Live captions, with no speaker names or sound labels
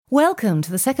Welcome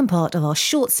to the second part of our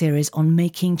short series on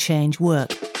making change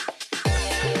work.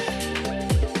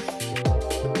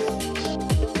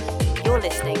 You're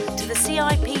listening to the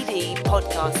CIPD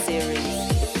podcast series.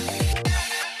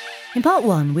 In part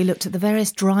one, we looked at the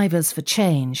various drivers for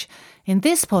change. In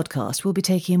this podcast, we'll be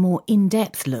taking a more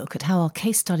in-depth look at how our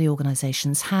case study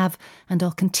organisations have and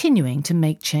are continuing to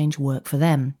make change work for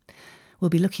them. We'll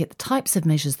be looking at the types of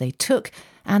measures they took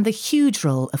and the huge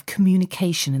role of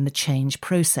communication in the change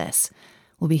process.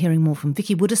 We'll be hearing more from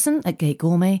Vicky Wooderson at Gate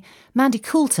Gourmet, Mandy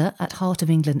Coulter at Heart of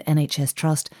England NHS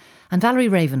Trust, and Valerie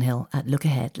Ravenhill at Look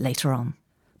Ahead later on.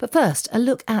 But first, a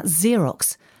look at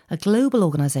Xerox, a global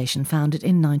organisation founded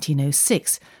in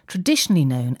 1906, traditionally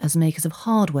known as makers of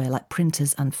hardware like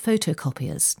printers and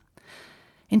photocopiers.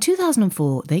 In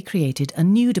 2004, they created a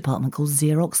new department called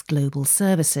Xerox Global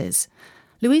Services.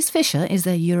 Louise Fisher is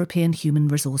their European Human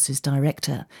Resources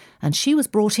Director, and she was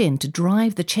brought in to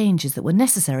drive the changes that were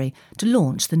necessary to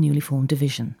launch the newly formed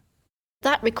division.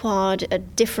 That required a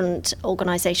different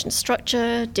organisation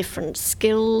structure, different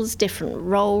skills, different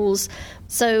roles.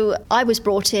 So I was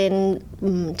brought in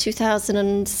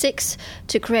 2006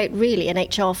 to create really an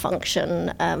HR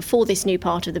function for this new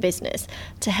part of the business,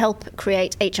 to help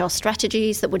create HR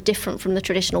strategies that were different from the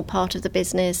traditional part of the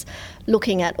business,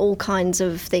 looking at all kinds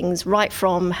of things, right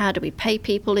from how do we pay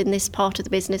people in this part of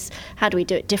the business, how do we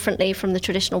do it differently from the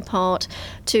traditional part,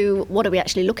 to what are we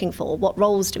actually looking for, what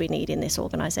roles do we need in this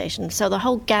organisation. So the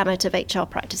whole gamut of HR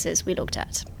practices we looked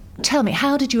at. Tell me,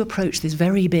 how did you approach this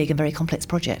very big and very complex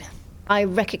project? I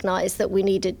recognised that we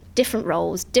needed different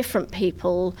roles, different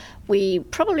people.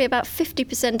 Probably about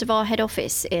 50% of our head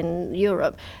office in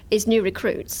Europe is new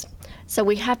recruits. So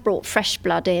we have brought fresh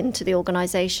blood into the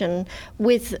organisation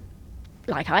with,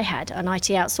 like I had, an IT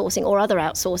outsourcing or other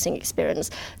outsourcing experience.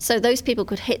 So those people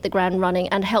could hit the ground running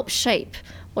and help shape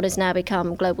what has now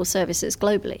become global services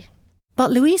globally. But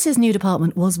Louise's new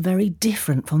department was very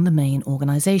different from the main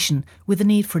organisation, with the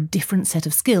need for a different set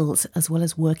of skills, as well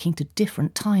as working to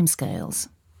different timescales.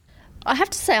 I have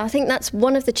to say, I think that's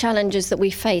one of the challenges that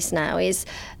we face now, is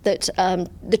that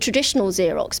the traditional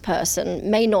Xerox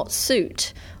person may not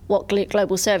suit what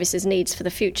global services needs for the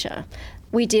future.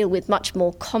 We deal with much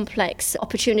more complex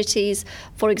opportunities.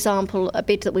 For example, a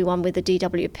bid that we won with the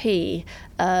DWP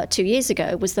 2 years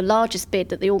ago was the largest bid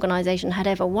that the organisation had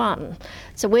ever won.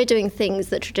 So we're doing things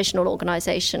that traditional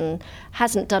organisation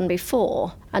hasn't done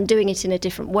before and doing it in a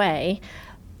different way.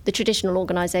 The traditional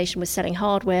organisation was selling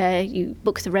hardware, you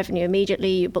book the revenue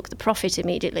immediately, you book the profit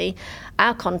immediately.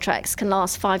 Our contracts can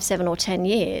last 5, 7 or 10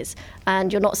 years,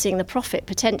 and you're not seeing the profit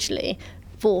potentially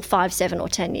for 5, 7 or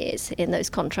 10 years in those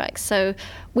contracts. So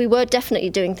we were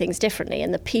definitely doing things differently,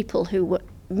 and the people who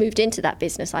moved into that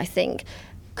business, I think,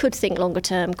 could think longer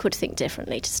term, could think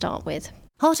differently to start with.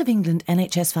 Heart of England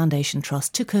NHS Foundation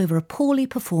Trust took over a poorly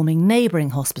performing neighbouring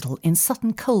hospital in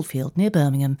Sutton Coldfield near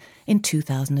Birmingham in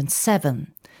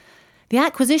 2007. The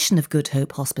acquisition of Good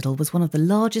Hope Hospital was one of the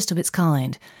largest of its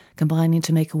kind, combining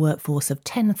to make a workforce of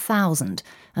 10,000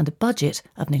 and a budget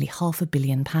of nearly £500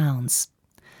 million.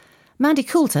 Mandy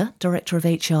Coulter, Director of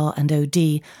HR and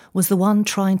OD, was the one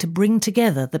trying to bring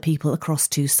together the people across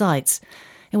two sites.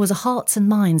 It was a hearts and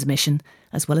minds mission,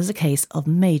 as well as a case of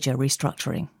major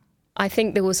restructuring. I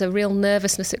think there was a real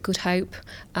nervousness at Good Hope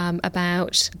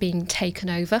about being taken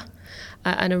over,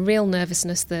 and a real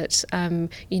nervousness that,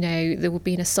 there would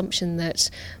be an assumption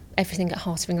that everything at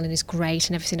Heart of England is great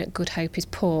and everything at Good Hope is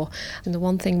poor. And the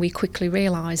one thing we quickly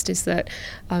realised is that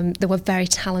there were very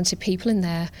talented people in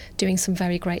there doing some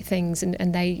very great things,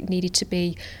 and they needed to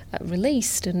be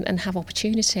released and have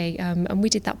opportunity. And we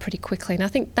did that pretty quickly. And I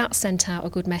think that sent out a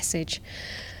good message.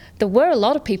 There were a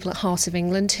lot of people at Heart of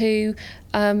England who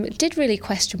did really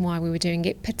question why we were doing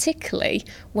it, particularly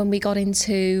when we got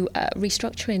into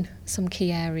restructuring some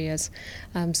key areas,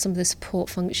 some of the support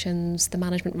functions, the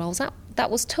management roles. That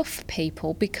was tough for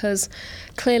people because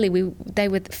clearly they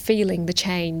were feeling the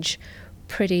change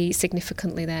pretty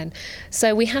significantly then.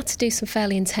 So we had to do some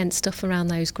fairly intense stuff around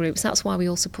those groups. That's why we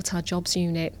also put our jobs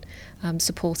unit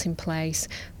support in place,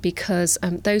 because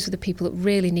those were the people that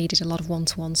really needed a lot of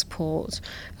one-to-one support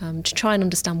to try and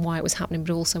understand why it was happening,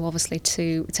 but also obviously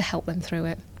to help them through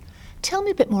it. Tell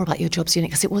me a bit more about your jobs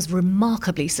unit, because it was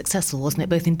remarkably successful, wasn't it,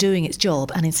 both in doing its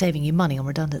job and in saving you money on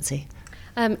redundancy?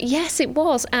 Yes, it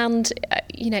was. And,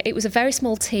 it was a very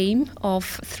small team of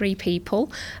 3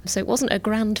 people. So it wasn't a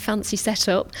grand fancy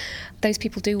setup. Those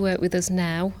people do work with us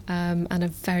now and are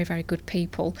very, very good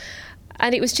people.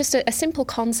 And it was just a simple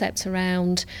concept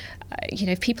around,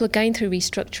 if people are going through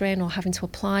restructuring or having to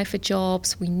apply for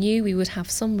jobs, we knew we would have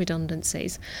some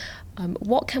redundancies.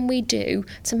 What can we do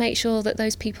to make sure that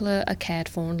those people are cared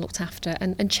for and looked after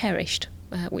and cherished,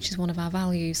 which is one of our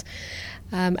values.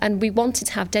 And we wanted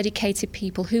to have dedicated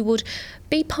people who would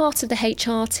be part of the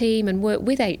HR team and work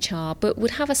with HR, but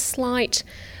would have a slight,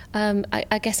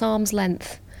 arm's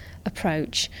length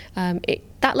approach.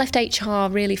 That left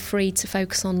HR really free to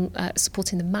focus on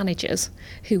supporting the managers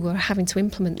who were having to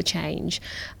implement the change,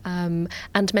 and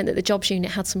meant that the jobs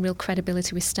unit had some real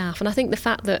credibility with staff. And I think the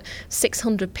fact that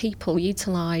 600 people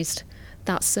utilised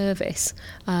that service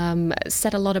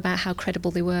said a lot about how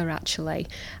credible they were actually,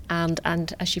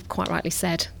 and as you've quite rightly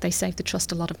said, they saved the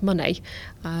trust a lot of money,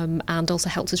 and also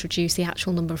helped us reduce the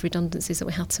actual number of redundancies that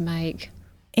we had to make.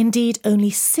 Indeed,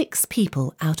 only 6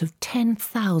 people out of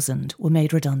 10,000 were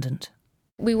made redundant.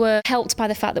 We were helped by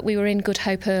the fact that we were in Good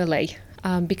Hope early,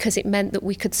 because it meant that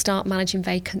we could start managing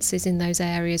vacancies in those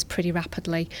areas pretty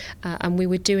rapidly, and we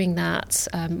were doing that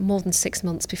more than 6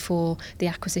 months before the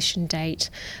acquisition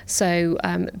date. So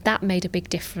that made a big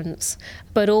difference.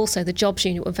 But also the jobs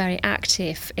unit were very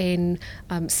active in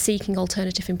seeking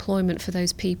alternative employment for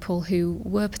those people who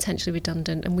were potentially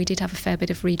redundant, and we did have a fair bit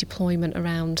of redeployment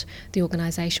around the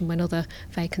organisation when other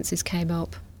vacancies came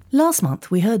up. Last month,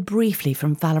 we heard briefly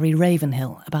from Valerie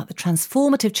Ravenhill about the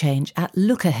transformative change at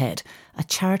Look Ahead, a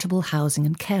charitable housing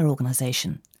and care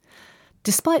organisation.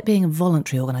 Despite being a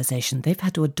voluntary organisation, they've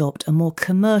had to adopt a more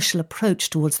commercial approach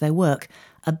towards their work,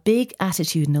 a big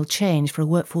attitudinal change for a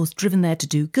workforce driven there to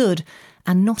do good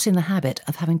and not in the habit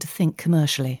of having to think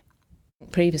commercially.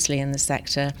 Previously in the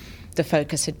sector, the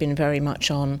focus had been very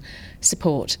much on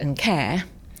support and care,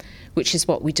 which is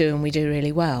what we do and we do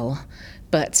really well.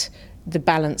 But the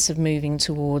balance of moving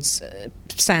towards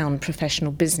sound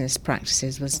professional business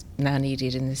practices was now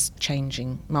needed in this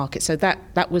changing market. So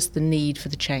that was the need for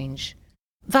the change.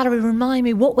 Valerie, remind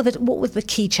me, what were the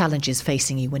key challenges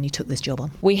facing you when you took this job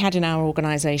on? We had in our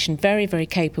organisation very, very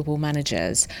capable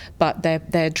managers, but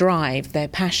their drive, their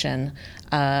passion,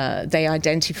 they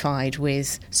identified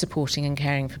with supporting and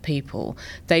caring for people.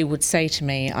 They would say to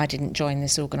me, I didn't join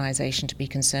this organisation to be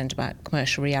concerned about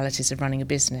commercial realities of running a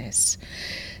business.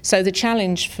 So the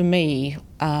challenge for me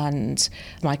and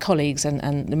my colleagues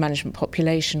and the management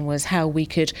population was how we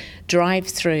could drive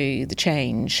through the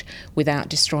change without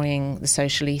destroying the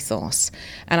social ethos.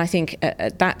 And I think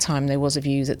at that time there was a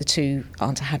view that the two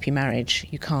aren't a happy marriage.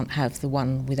 You can't have the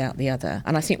one without the other.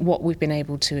 And I think what we've been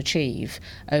able to achieve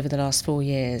over the last 4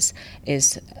 years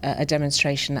is a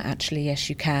demonstration that actually, yes,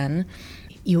 you can.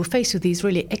 You were faced with these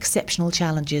really exceptional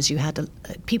challenges. You had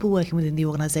people working within the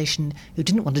organisation who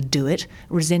didn't want to do it,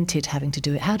 resented having to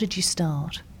do it. How did you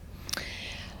start?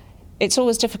 It's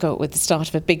always difficult with the start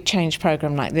of a big change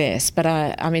programme like this, but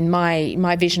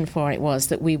my vision for it was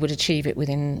that we would achieve it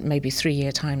within maybe a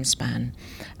 3-year time span.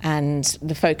 And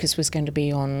the focus was going to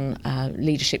be on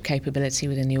leadership capability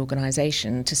within the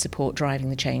organisation to support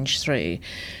driving the change through.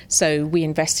 So we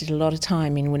invested a lot of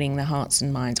time in winning the hearts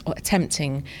and minds, or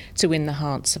attempting to win the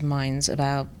hearts and minds of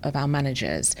our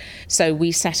managers. So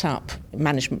we set up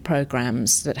management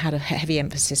programmes that had a heavy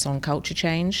emphasis on culture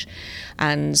change,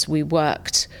 and we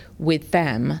worked with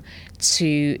them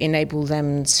to enable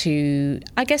them to,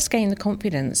 I guess, gain the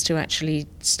confidence to actually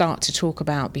start to talk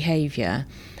about behaviour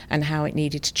and how it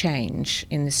needed to change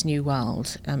in this new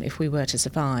world if we were to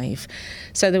survive.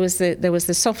 So there was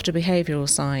the softer behavioural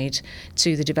side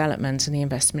to the development and the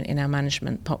investment in our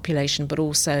management population, but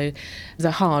also the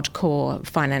hardcore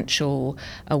financial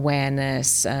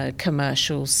awareness,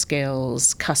 commercial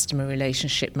skills, customer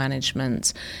relationship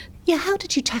management. Yeah, how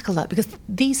did you tackle that? Because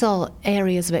these are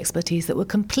areas of expertise that were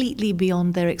completely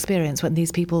beyond their experience when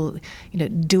these people,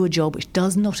 do a job which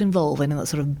does not involve any of that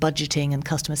sort of budgeting and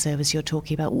customer service you're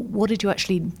talking about. What did you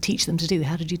actually teach them to do?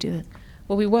 How did you do it?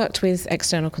 Well, we worked with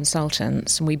external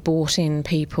consultants and we brought in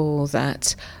people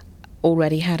that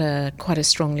already had quite a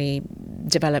strongly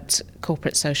developed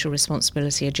corporate social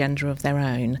responsibility agenda of their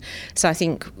own. So I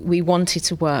think we wanted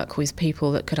to work with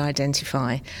people that could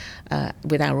identify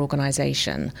with our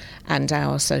organisation and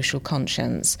our social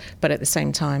conscience, but at the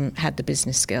same time had the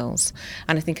business skills.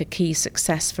 And I think a key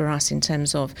success for us in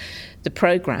terms of the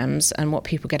programmes and what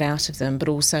people get out of them, but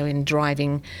also in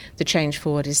driving the change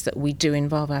forward, is that we do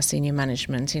involve our senior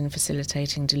management in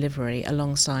facilitating delivery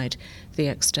alongside the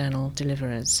external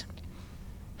deliverers.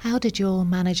 How did your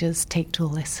managers take to all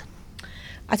this?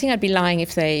 I think I'd be lying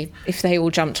if they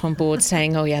all jumped on board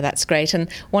saying, oh yeah, that's great. And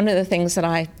one of the things that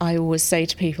I always say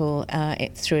to people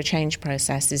through a change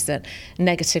process is that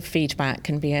negative feedback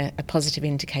can be a positive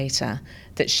indicator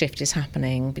that shift is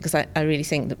happening, because I really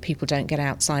think that people don't get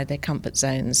outside their comfort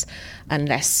zones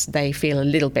unless they feel a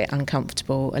little bit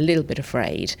uncomfortable, a little bit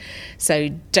afraid. So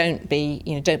don't be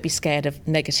scared of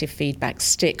negative feedback.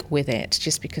 Stick with it.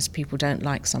 Just because people don't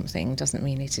like something doesn't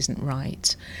mean it isn't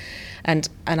right. And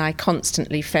I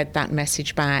constantly fed that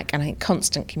message back, and I think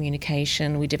constant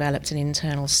communication. We developed an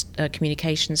internal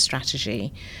communication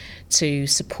strategy to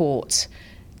support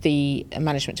the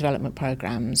management development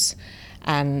programs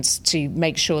and to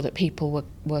make sure that people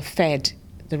were fed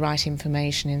the right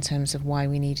information in terms of why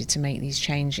we needed to make these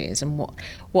changes and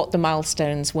what the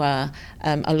milestones were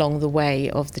along the way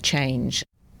of the change.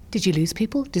 Did you lose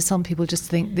people? Did some people just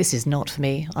think, this is not for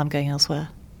me, I'm going elsewhere?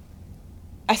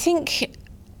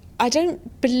 I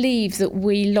don't believe that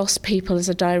we lost people as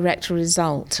a direct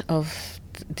result of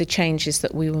the changes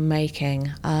that we were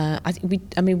making.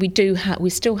 We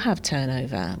still have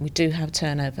turnover. We do have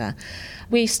turnover.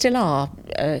 We still are,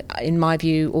 in my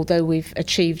view, although we've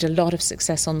achieved a lot of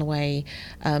success on the way,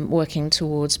 working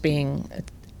towards being a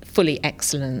fully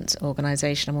excellent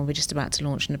organisation. We're just about to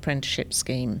launch an apprenticeship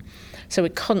scheme. So we're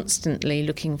constantly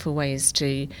looking for ways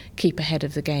to keep ahead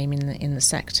of the game in the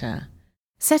sector.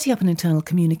 Setting up an internal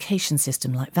communication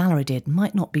system like Valerie did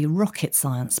might not be rocket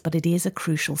science, but it is a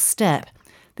crucial step.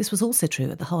 This was also true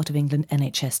at the Heart of England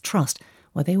NHS Trust,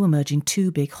 where they were merging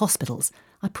two big hospitals.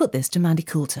 I put this to Mandy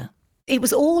Coulter. It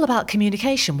was all about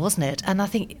communication, wasn't it? And I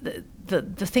think the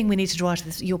thing we need to draw out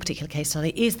of your particular case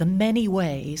study is the many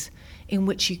ways in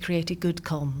which you created good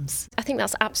comms. I think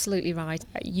that's absolutely right.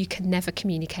 You can never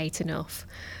communicate enough.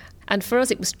 And for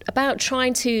us, it was about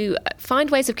trying to find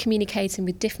ways of communicating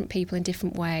with different people in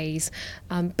different ways,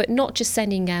 but not just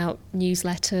sending out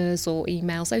newsletters or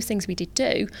emails, those things we did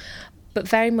do, but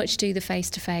very much do the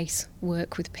face-to-face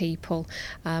work with people.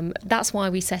 That's why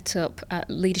we set up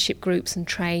leadership groups and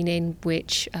training,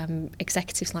 which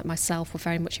executives like myself were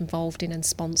very much involved in and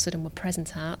sponsored and were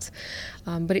present at.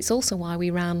 But it's also why we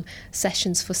ran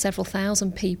sessions for several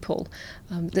thousand people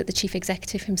that the chief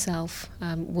executive himself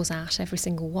was at, every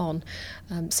single one.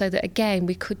 So that, again,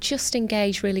 we could just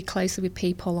engage really closely with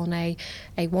people on a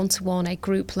one-to-one, a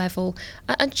group level,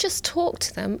 and just talk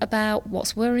to them about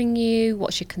what's worrying you,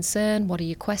 what's your concern, what are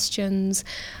your questions.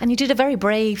 And you did a very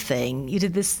brave thing. You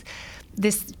did this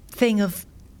thing of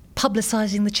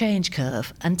publicising the change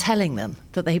curve and telling them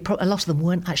that a lot of them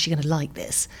weren't actually going to like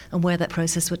this and where that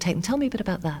process would take them. Tell me a bit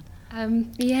about that.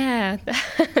 Yeah,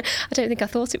 I don't think I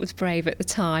thought it was brave at the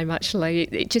time, actually.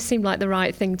 It just seemed like the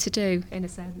right thing to do, in a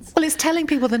sense. Well, it's telling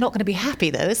people they're not going to be happy,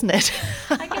 though, isn't it?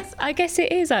 I guess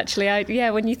it is, actually.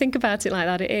 When you think about it like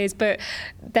that, it is. But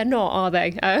they're not, are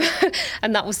they?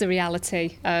 And that was the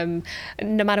reality. No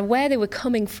matter where they were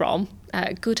coming from,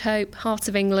 Good Hope, Heart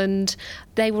of England,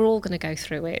 they were all going to go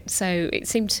through it. So it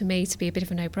seemed to me to be a bit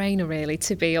of a no-brainer, really,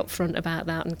 to be upfront about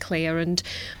that and clear. And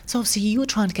so obviously you were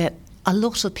trying to get a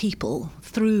lot of people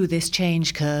through this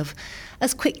change curve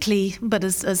as quickly but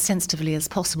as sensitively as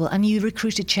possible. And you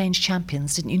recruited change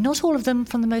champions, didn't you? Not all of them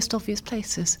from the most obvious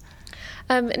places.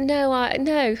 No.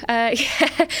 I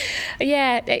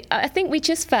think we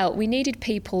just felt we needed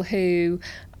people who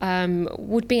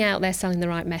would be out there selling the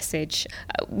right message.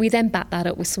 We then backed that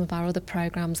up with some of our other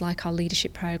programmes, like our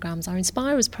leadership programmes, our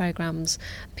Inspirers programmes.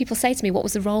 People say to me, what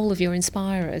was the role of your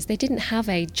Inspirers? They didn't have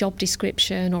a job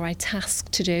description or a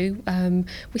task to do.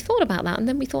 We thought about that, and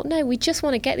then we thought, no, we just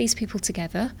want to get these people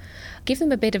together, give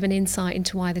them a bit of an insight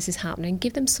into why this is happening,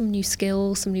 give them some new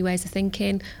skills, some new ways of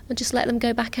thinking, and just let them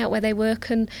go back out where they work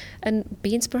and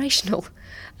be inspirational.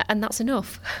 And that's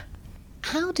enough.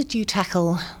 How did you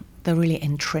tackle the really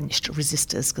entrenched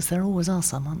resistors? Because there always are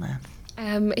some, aren't there?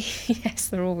 Yes,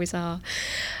 there always are.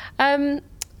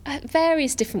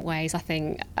 Various different ways, I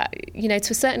think. To a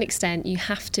certain extent, you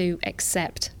have to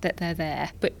accept that they're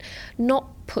there, but not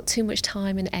put too much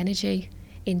time and energy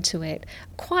into it.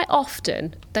 Quite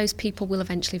often, those people will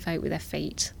eventually vote with their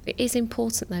feet. It is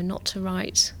important, though, not to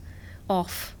write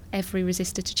off every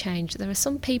resistor to change. There are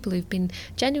some people who've been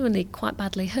genuinely quite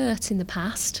badly hurt in the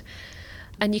past,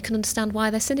 and you can understand why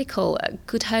they're cynical.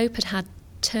 Good Hope had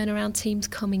turnaround teams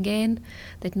coming in.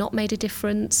 They'd not made a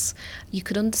difference. You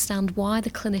could understand why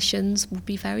the clinicians would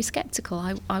be very sceptical.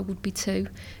 I would be too,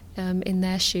 in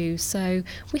their shoes. So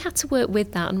we had to work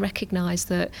with that and recognise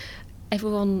that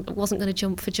everyone wasn't going to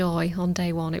jump for joy on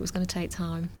day one. It was going to take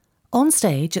time. On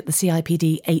stage at the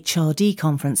CIPD HRD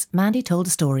conference, Mandy told a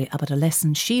story about a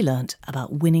lesson she learnt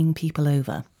about winning people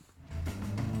over.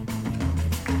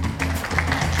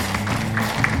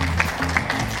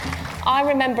 I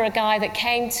remember a guy that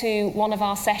came to one of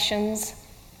our sessions,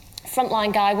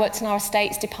 frontline guy, worked in our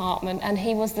estates department, and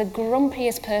he was the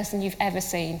grumpiest person you've ever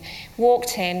seen.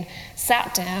 Walked in,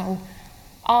 sat down,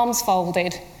 arms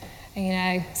folded,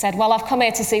 said, well, I've come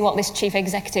here to see what this chief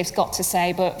executive's got to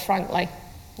say, but frankly,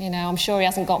 I'm sure he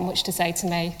hasn't got much to say to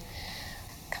me.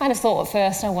 Kind of thought at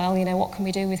first, oh well, what can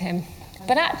we do with him?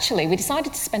 But actually, we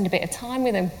decided to spend a bit of time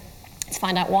with him to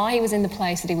find out why he was in the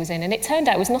place that he was in. And it turned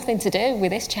out it was nothing to do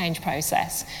with this change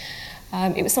process.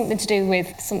 It was something to do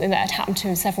with something that had happened to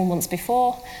him several months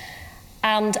before.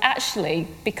 And actually,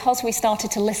 because we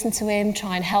started to listen to him,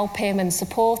 try and help him and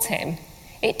support him,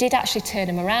 it did actually turn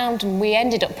him around, and we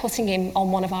ended up putting him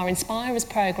on one of our Inspirers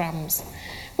programmes,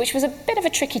 which was a bit of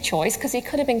a tricky choice because he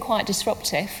could have been quite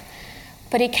disruptive,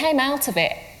 but he came out of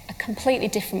it a completely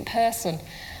different person.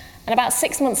 And about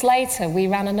 6 months later, we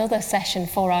ran another session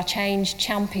for our change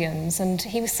champions, and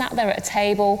he was sat there at a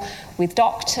table with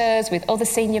doctors, with other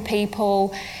senior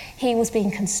people. He was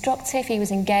being constructive, he was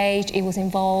engaged, he was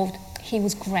involved, he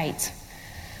was great.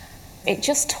 It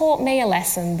just taught me a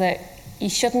lesson that you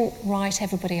shouldn't write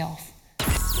everybody off.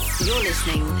 You're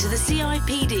listening to the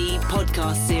CIPD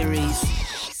podcast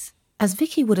series. As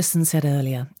Vicky Woodison said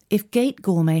earlier, if Gate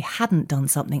Gourmet hadn't done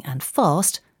something and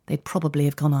fast, they'd probably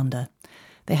have gone under.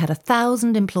 They had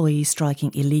 1,000 employees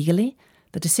striking illegally.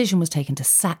 The decision was taken to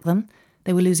sack them.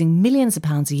 They were losing millions of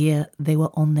pounds a year. They were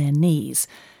on their knees.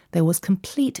 There was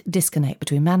complete disconnect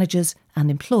between managers and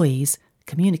employees.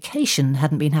 Communication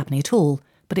hadn't been happening at all,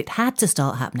 but it had to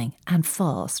start happening, and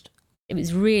fast. It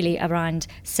was really around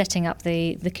setting up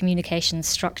the communication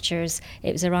structures.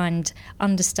 It was around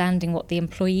understanding what the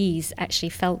employees actually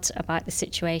felt about the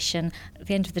situation. At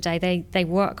the end of the day, they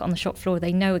work on the shop floor.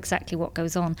 They know exactly what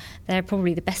goes on. They're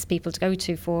probably the best people to go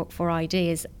to for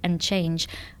ideas and change.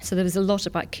 So there was a lot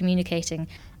about communicating.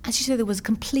 As you say, there was a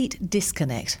complete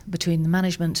disconnect between the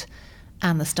management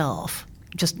and the staff.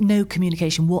 Just no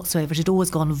communication whatsoever. It had always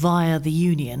gone via the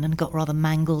union and got rather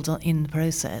mangled in the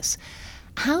process.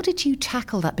 How did you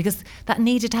tackle that? Because that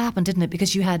needed to happen, didn't it?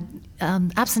 Because you had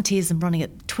absenteeism running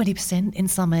at 20% in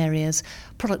some areas.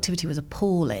 Productivity was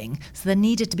appalling. So there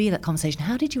needed to be that conversation.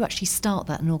 How did you actually start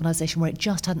that in an organisation where it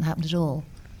just hadn't happened at all?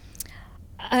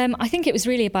 I think it was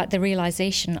really about the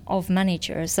realisation of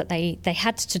managers that they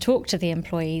had to talk to the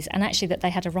employees, and actually that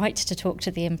they had a right to talk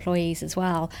to the employees as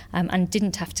well, and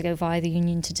didn't have to go via the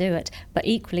union to do it. But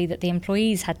equally that the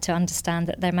employees had to understand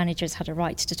that their managers had a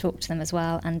right to talk to them as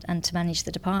well, and to manage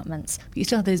the departments. You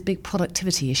still had those big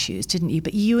productivity issues, didn't you?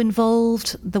 But you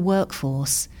involved the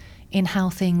workforce in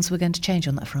how things were going to change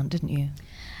on that front, didn't you?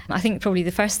 I think probably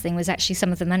the first thing was actually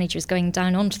some of the managers going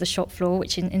down onto the shop floor,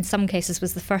 which in some cases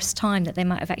was the first time that they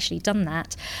might have actually done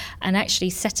that, and actually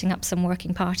setting up some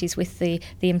working parties with the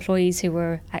employees who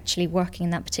were actually working in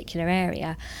that particular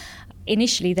area.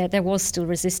 Initially, there was still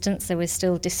resistance. There was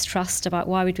still distrust about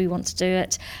why would we want to do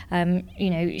it.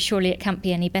 Surely it can't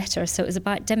be any better. So it was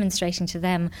about demonstrating to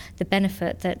them the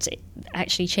benefit that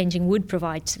actually changing would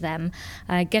provide to them,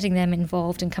 getting them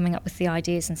involved and coming up with the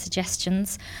ideas and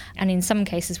suggestions. And in some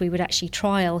cases, we would actually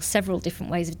trial several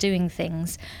different ways of doing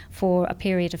things for a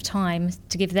period of time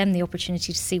to give them the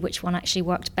opportunity to see which one actually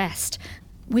worked best.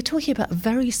 We're talking about a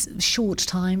very short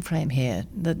time frame here.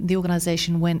 The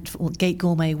organisation Gate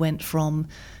Gourmet went from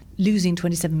losing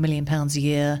 £27 million a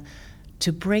year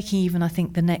to breaking even, I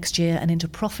think, the next year and into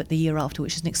profit the year after,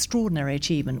 which is an extraordinary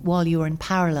achievement, while you were in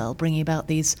parallel bringing about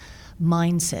these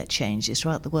mindset changes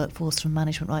throughout the workforce from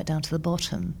management right down to the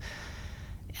bottom.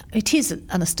 It is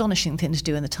an astonishing thing to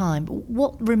do in the time, but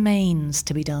what remains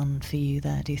to be done for you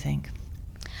there, do you think?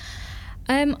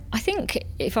 I think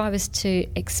if I was to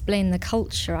explain the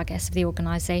culture, I guess, of the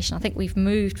organisation, I think we've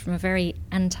moved from a very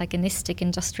antagonistic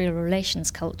industrial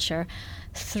relations culture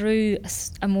through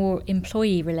a more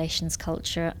employee relations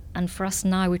culture, and for us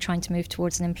now we're trying to move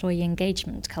towards an employee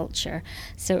engagement culture.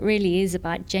 So it really is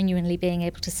about genuinely being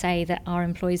able to say that our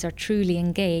employees are truly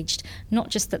engaged, not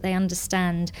just that they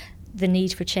understand the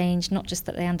need for change, not just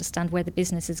that they understand where the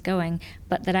business is going,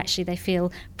 but that actually they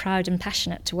feel proud and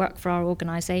passionate to work for our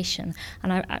organisation.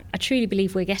 And I truly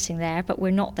believe we're getting there, but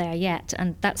we're not there yet.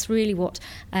 And that's really what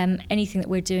anything that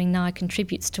we're doing now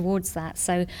contributes towards that.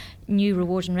 So new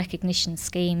reward and recognition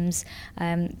schemes,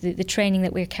 the training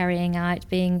that we're carrying out,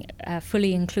 being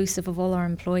fully inclusive of all our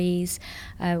employees.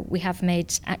 We have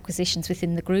made acquisitions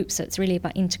within the group, so it's really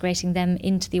about integrating them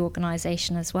into the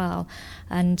organisation as well.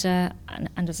 And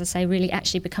as I say, really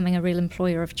actually becoming a real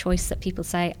employer of choice that people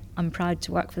say, I'm proud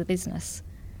to work for the business.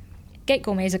 Gate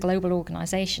Gourmet is a global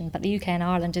organisation, but the UK and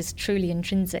Ireland is truly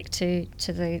intrinsic to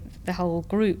the whole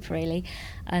group, really.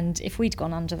 And if we'd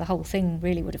gone under, the whole thing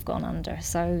really would have gone under.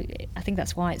 So I think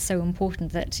that's why it's so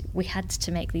important that we had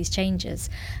to make these changes,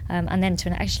 and then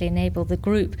to actually enable the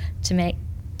group to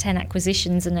 10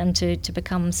 acquisitions and to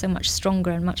become so much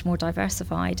stronger and much more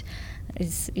diversified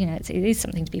is, it is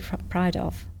something to be proud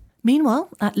of. Meanwhile,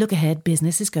 at Look Ahead,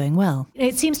 business is going well.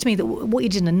 It seems to me that what you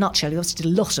did in a nutshell, you obviously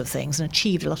did a lot of things and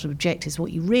achieved a lot of objectives.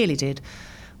 What you really did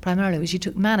primarily was you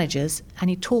took managers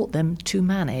and you taught them to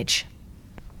manage.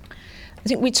 I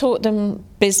think we taught them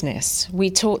business. We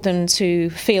taught them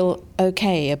to feel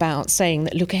okay about saying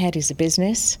that Look Ahead is a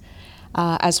business,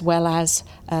 as well as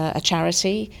a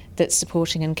charity that's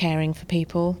supporting and caring for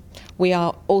people. We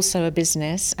are also a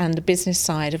business, and the business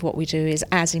side of what we do is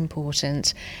as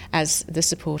important as the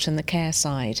support and the care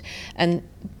side. And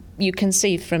you can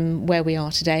see from where we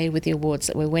are today with the awards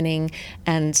that we're winning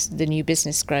and the new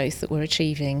business growth that we're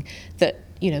achieving that,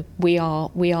 we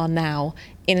are now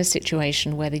in a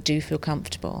situation where they do feel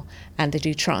comfortable and they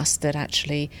do trust that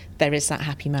actually there is that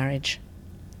happy marriage.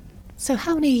 So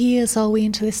how many years are we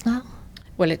into this now?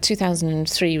 Well,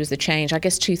 2003 was the change. I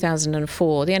guess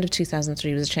 2004, the end of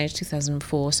 2003 was the change,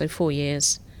 2004, so 4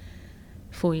 years.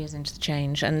 4 years into the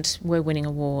change, and we're winning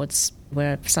awards.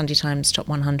 We're a Sunday Times Top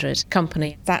 100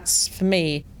 company. That's, for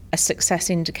me, a success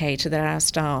indicator that our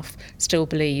staff still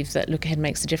believe that Look Ahead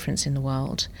makes a difference in the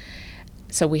world.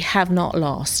 So we have not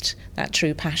lost that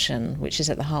true passion, which is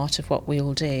at the heart of what we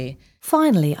all do.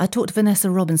 Finally, I talked to Vanessa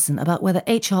Robinson about whether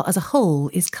HR as a whole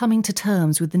is coming to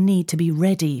terms with the need to be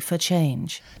ready for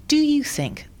change. Do you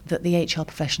think that the HR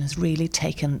profession has really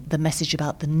taken the message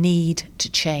about the need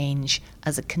to change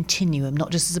as a continuum,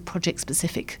 not just as a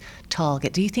project-specific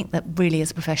target? Do you think that really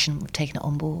as a profession we've taken it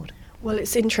on board? Well,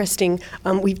 it's interesting.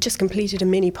 We've just completed a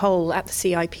mini poll at the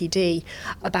CIPD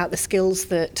about the skills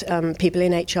that people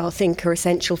in HR think are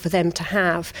essential for them to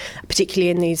have, particularly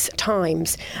in these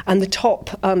times. And the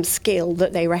top skill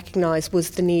that they recognise was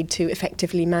the need to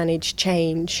effectively manage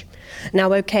change.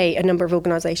 Now, OK, a number of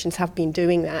organisations have been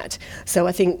doing that, so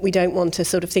I think we don't want to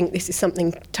sort of think this is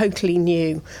something totally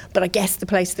new. But I guess the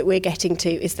place that we're getting to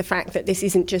is the fact that this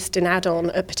isn't just an add-on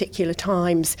at particular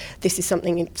times. This is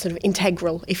something sort of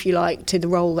integral, if you like, to the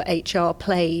role that HR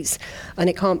plays, and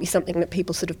it can't be something that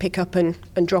people sort of pick up and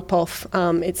drop off.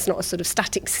 It's not a sort of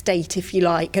static state, if you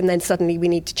like, and then suddenly we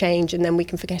need to change and then we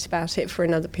can forget about it for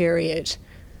another period.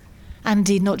 And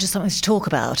indeed not just something to talk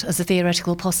about as a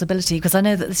theoretical possibility, because I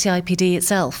know that the CIPD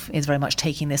itself is very much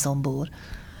taking this on board.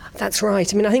 That's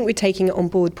right. I mean, I think we're taking it on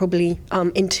board probably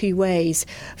in two ways.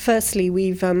 Firstly,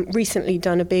 we've recently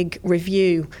done a big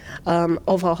review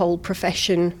of our whole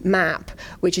profession map,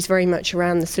 which is very much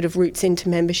around the sort of routes into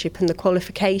membership and the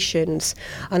qualifications.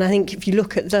 And I think if you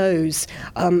look at those,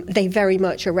 they very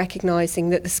much are recognising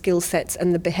that the skill sets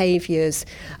and the behaviours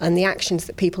and the actions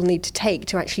that people need to take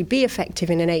to actually be effective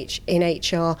in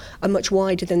HR are much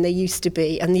wider than they used to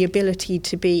be. And the ability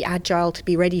to be agile, to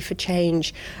be ready for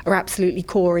change are absolutely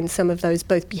core in some of those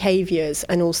both behaviours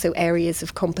and also areas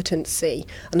of competency.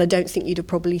 And I don't think you'd have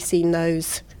probably seen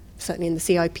those, certainly in the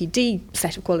CIPD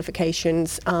set of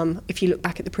qualifications, if you look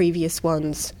back at the previous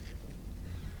ones.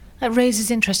 That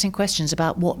raises interesting questions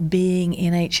about what being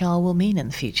in HR will mean in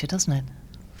the future, doesn't it?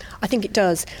 I think it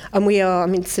does. And we are,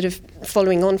 sort of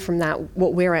following on from that,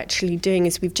 what we're actually doing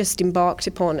is we've just embarked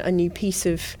upon a new piece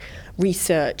of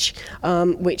research,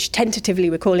 which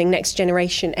tentatively we're calling Next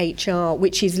Generation HR,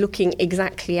 which is looking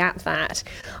exactly at that.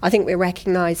 I think we're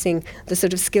recognising the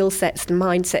sort of skill sets, the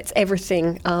mindsets,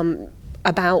 everything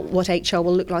about what HR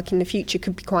will look like in the future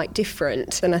could be quite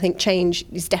different. And I think change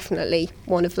is definitely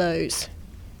one of those.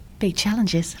 Big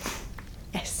challenges.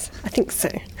 Yes, I think so.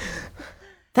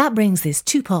 That brings this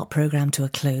two-part programme to a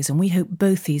close, and we hope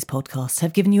both these podcasts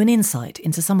have given you an insight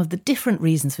into some of the different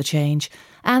reasons for change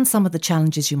and some of the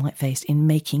challenges you might face in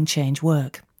making change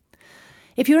work.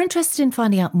 If you're interested in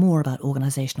finding out more about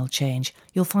organisational change,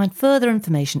 you'll find further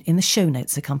information in the show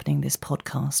notes accompanying this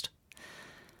podcast.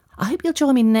 I hope you'll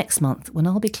join me next month when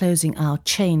I'll be closing our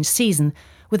change season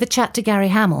with a chat to Gary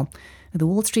Hamel, who the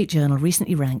Wall Street Journal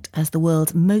recently ranked as the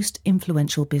world's most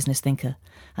influential business thinker,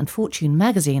 and Fortune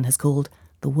magazine has called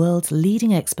the world's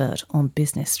leading expert on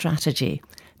business strategy.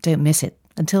 Don't miss it.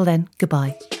 Until then,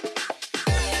 goodbye.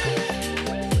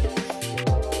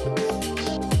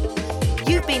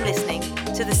 You've been listening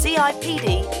to the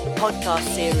CIPD podcast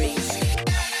series.